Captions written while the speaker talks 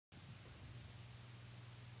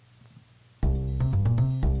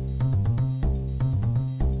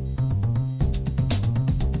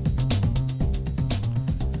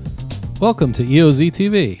Welcome to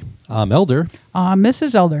EoZTV. I'm Elder. I'm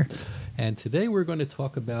Mrs. Elder. And today we're going to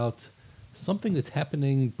talk about something that's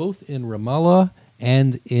happening both in Ramallah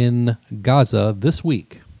and in Gaza this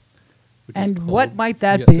week. And what might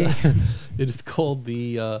that be? It is called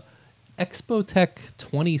the Expo Tech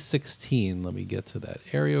 2016. Let me get to that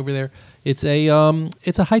area over there. It's a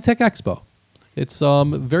high-tech expo. It's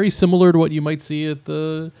very similar to what you might see at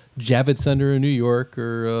the Javits Center in New York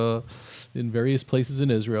or in various places in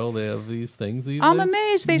Israel. They have these things. I'm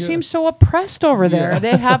amazed. They seem so oppressed over there.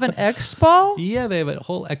 They have an expo? Yeah, they have a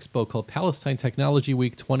whole expo called Palestine Technology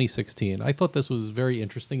Week 2016. I thought this was very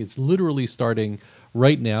interesting. It's literally starting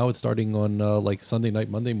right now. It's starting on like Sunday night,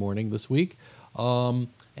 Monday morning this week. And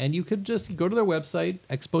you could just go to their website,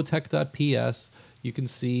 expotech.ps. You can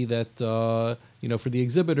see that, for the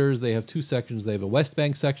exhibitors, they have two sections. They have a West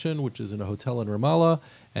Bank section, which is in a hotel in Ramallah,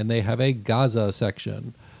 and they have a Gaza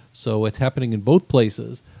section. So it's happening in both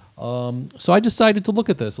places. So I decided to look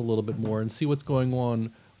at this a little bit more and see what's going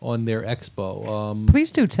on their expo.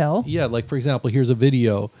 Please do tell. Yeah, like, for example, here's a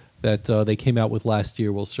video that they came out with last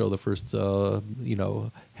year. We'll show the first,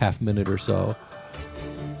 half minute or so.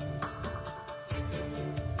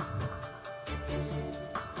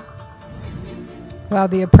 Wow,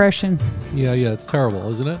 the oppression. Yeah, it's terrible,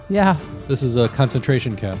 isn't it? Yeah. This is a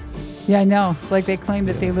concentration camp. Yeah, I know. Like they claim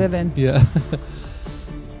that they live in. Yeah.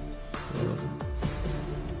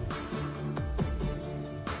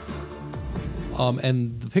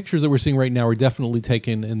 And the pictures that we're seeing right now are definitely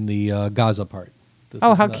taken in the Gaza part.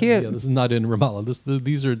 How cute! Yeah, this is not in Ramallah.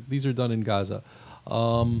 These are done in Gaza.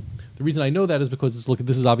 The reason I know that is because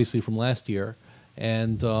this is obviously from last year,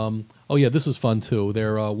 and this is fun too.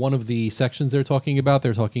 They're one of the sections they're talking about.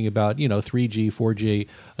 They're talking about 3G, 4G.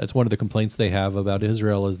 That's one of the complaints they have about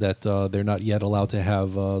Israel is that they're not yet allowed to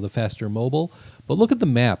have the faster mobile. But look at the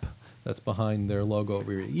map that's behind their logo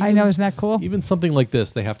over here. I know, isn't that cool? Even something like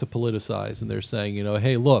this, they have to politicize, and they're saying,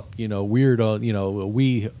 hey, look, we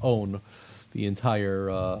own the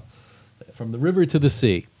entire, from the river to the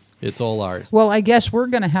sea. It's all ours. Well, I guess we're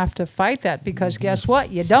going to have to fight that because guess what?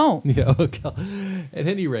 You don't. Yeah, okay. At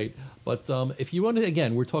any rate. But if you want to,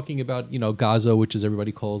 again, we're talking about, Gaza, which is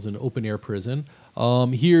everybody calls an open-air prison.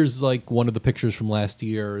 Here's like one of the pictures from last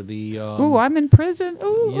year. Ooh, I'm in prison.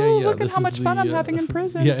 Ooh, look at how much fun I'm having in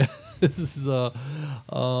prison. Yeah, this is, so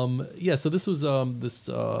this was,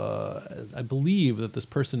 I believe that this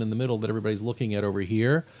person in the middle that everybody's looking at over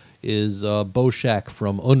here is Boshak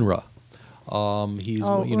from UNRWA. He's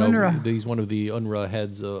UNRWA. He's one of the UNRWA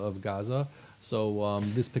heads of Gaza. So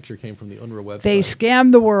this picture came from the UNRWA website. They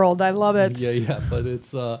scammed the world. I love it. Yeah, but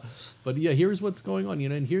it's here's what's going on,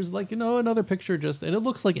 and here's another picture and it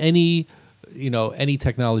looks like any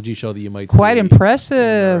technology show that you might see. Quite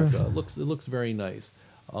impressive. It looks very nice.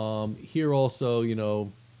 Here also,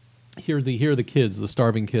 here are the kids, the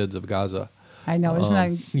starving kids of Gaza. I know, isn't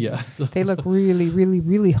that? Yeah. So, they look really, really,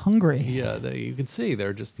 really hungry. Yeah, you can see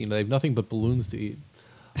they're just they have nothing but balloons to eat.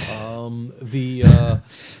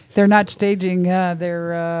 They're not staging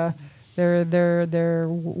their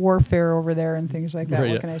warfare over there and things like that.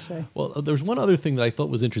 Right, what can I say? Well, there's one other thing that I thought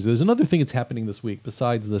was interesting. There's another thing that's happening this week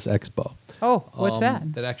besides this expo. Oh, what's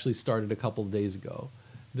that? That actually started a couple of days ago.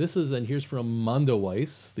 This is, and here's from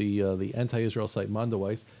Mondoweiss, the anti-Israel site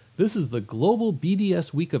Mondoweiss. This is the Global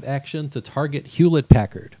BDS Week of Action to target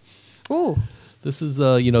Hewlett-Packard. Ooh. This is,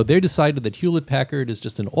 they decided that Hewlett-Packard is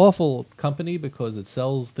just an awful company because it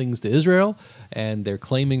sells things to Israel, and they're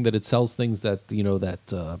claiming that it sells things that,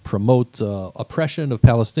 promote oppression of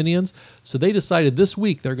Palestinians. So they decided this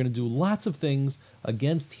week they're going to do lots of things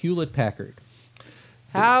against Hewlett-Packard.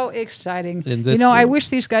 How exciting. I wish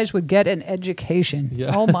these guys would get an education.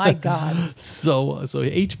 Yeah. Oh, my God. So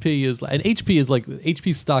HP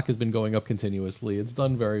stock has been going up continuously. It's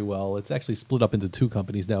done very well. It's actually split up into two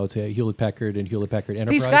companies now. It's Hewlett-Packard and Hewlett-Packard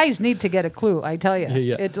Enterprise. These guys need to get a clue, I tell you.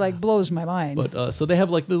 Yeah. It blows my mind. But so they have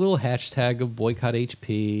the little hashtag of boycott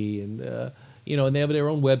HP and and they have their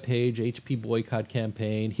own webpage, HP boycott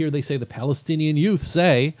campaign. Here they say the Palestinian youth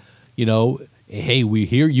say, hey, we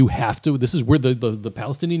hear you have to. This is where the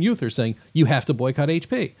Palestinian youth are saying you have to boycott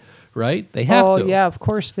HP, right? They have to. Oh, yeah, of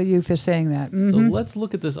course the youth is saying that. Mm-hmm. So let's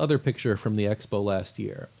look at this other picture from the expo last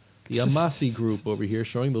year. The Amasi group over here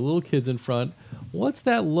showing the little kids in front. What's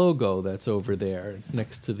that logo that's over there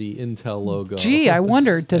next to the Intel logo? Gee, I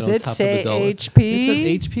wonder, does it say HP? It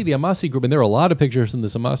says HP, the Amasi group, and there are a lot of pictures from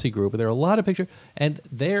this Amasi group, and there are a lot of pictures, and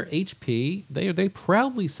they're HP. They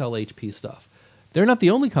proudly sell HP stuff. They're not the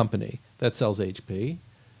only company that sells HP.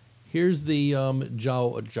 Here's the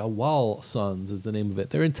Jawal Sons is the name of it.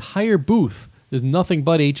 Their entire booth is nothing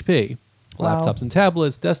but HP. Wow. laptops and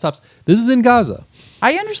tablets, desktops. This is in Gaza.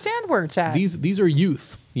 I understand where it's at. These are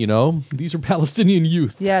youth. You know, these are Palestinian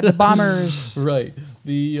youth. Yeah, the bombers. Right.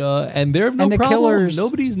 And they're no And the problem. killers.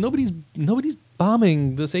 Nobody's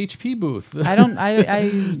bombing this HP booth.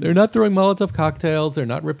 They're not throwing Molotov cocktails. They're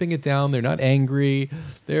not ripping it down. They're not angry.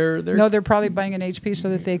 they're probably buying an HP so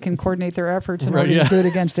that they can coordinate their efforts in order yeah. to do it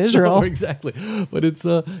against Israel. So, exactly. But it's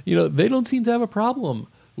they don't seem to have a problem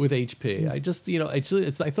with HP. I just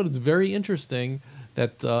I thought it's very interesting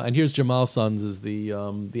that and here's Jamal Sons is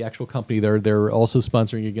the actual company. They're also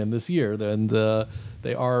sponsoring again this year, and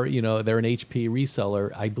they are they're an HP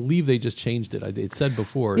reseller. I believe they just changed it. It said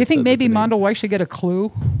before. You think maybe Mondo White should get a clue?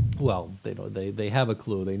 Well, they have a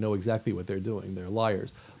clue. They know exactly what they're doing. They're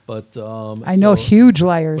liars. But I know huge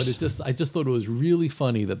liars. But I just thought it was really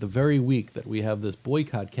funny that the very week that we have this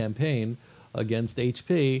boycott campaign against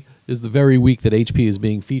HP is the very week that HP is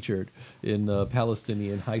being featured in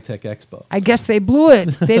Palestinian High-Tech Expo. I guess they blew it.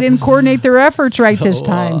 They didn't coordinate their efforts right this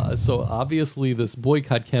time. So obviously this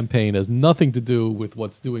boycott campaign has nothing to do with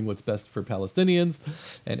what's best for Palestinians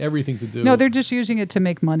and everything to do... No, they're just using it to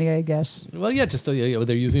make money, I guess. Well, yeah, just they're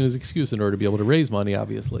using it as an excuse in order to be able to raise money,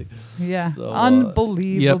 obviously. Yeah, so,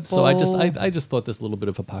 unbelievable. Yep, so I just thought this little bit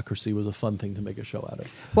of hypocrisy was a fun thing to make a show out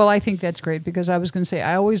of. Well, I think that's great because I was going to say,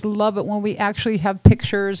 I always love it when we actually have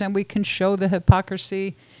pictures and we can show the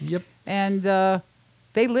hypocrisy. Yep. And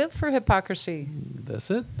they live for hypocrisy. That's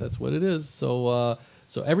it. That's what it is.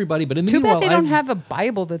 So everybody, but in the Too meanwhile, bad they don't have a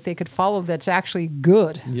Bible that they could follow that's actually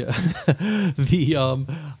good. Yeah.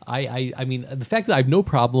 I mean, the fact that I have no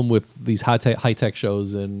problem with these high tech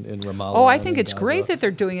shows in Ramallah. Oh, I think and it's Gaza. great that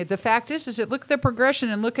they're doing it. The fact is that look at the progression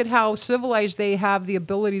and look at how civilized they have the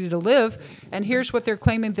ability to live. And here's what they're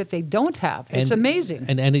claiming that they don't have. It's amazing.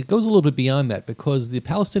 And it goes a little bit beyond that because the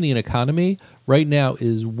Palestinian economy right now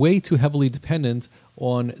is way too heavily dependent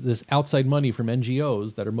on this outside money from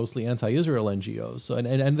NGOs that are mostly anti-Israel NGOs. So,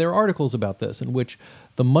 and there are articles about this in which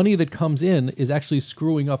the money that comes in is actually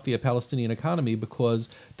screwing up the Palestinian economy because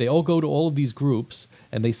they all go to all of these groups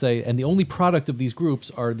and they say, and the only product of these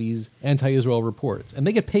groups are these anti-Israel reports. And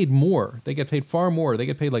they get paid more. They get paid far more. They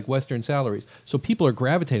get paid like Western salaries. So people are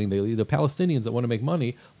gravitating. The Palestinians that want to make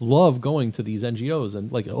money love going to these NGOs,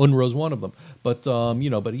 and like UNRWA is one of them. But I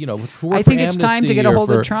think it's time to get a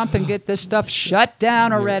hold of Trump and get this stuff shut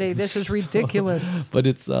down already. This is ridiculous. But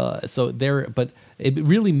it's it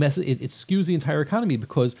really it skews the entire economy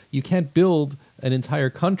because you can't build an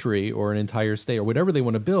entire country or an entire state or whatever they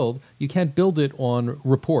want to build. You can't build it on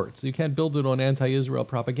reports. You can't build it on anti-Israel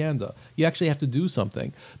propaganda. You actually have to do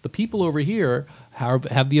something. The people over here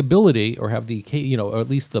have the ability or have the or at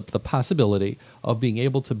least the possibility of being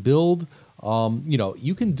able to build.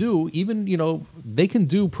 You can do they can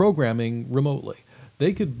do programming remotely.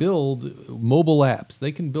 They could build mobile apps.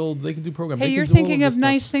 They can do programming. Hey, you're thinking of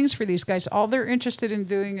nice things for these guys. All they're interested in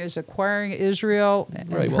doing is acquiring Israel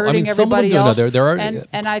and hurting everybody else.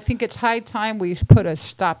 And I think it's high time we put a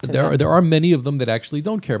stop to that. There are many of them that actually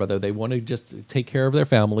don't care about that. They want to just take care of their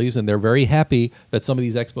families, and they're very happy that some of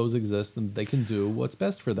these expos exist and they can do what's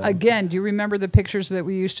best for them. Again, do you remember the pictures that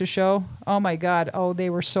we used to show? Oh, my God. Oh, they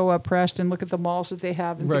were so oppressed. And look at the malls that they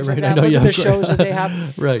have and things like that. Look at the shows that they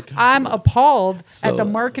have. Right. I'm appalled at the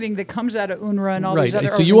marketing that comes out of UNRWA and all these other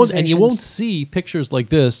organizations. You won't see pictures like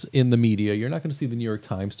this in the media. You're not going to see the New York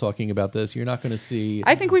Times talking about this. You're not going to see...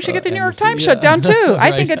 I think we should get the New York Times shut down, too.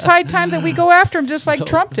 I think it's high time that we go after him just like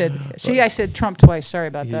Trump did. See, I said Trump twice. Sorry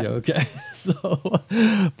about that. Yeah, okay.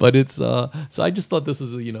 But it's... so I just thought this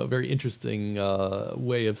is a very interesting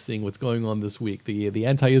way of seeing what's going on this week. The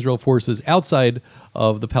anti-Israel forces outside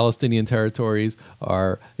of the Palestinian territories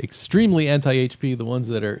are extremely anti-HP. The ones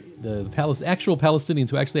that are the actual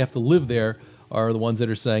Palestinians who actually have to live there are the ones that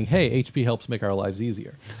are saying, hey, HP helps make our lives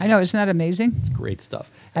easier. I know. Isn't that amazing? It's great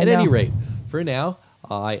stuff. At any rate, for now,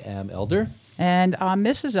 I am Elder. And I'm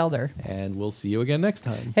Mrs. Elder. And we'll see you again next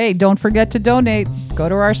time. Hey, don't forget to donate. Go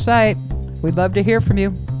to our site. We'd love to hear from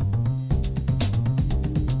you.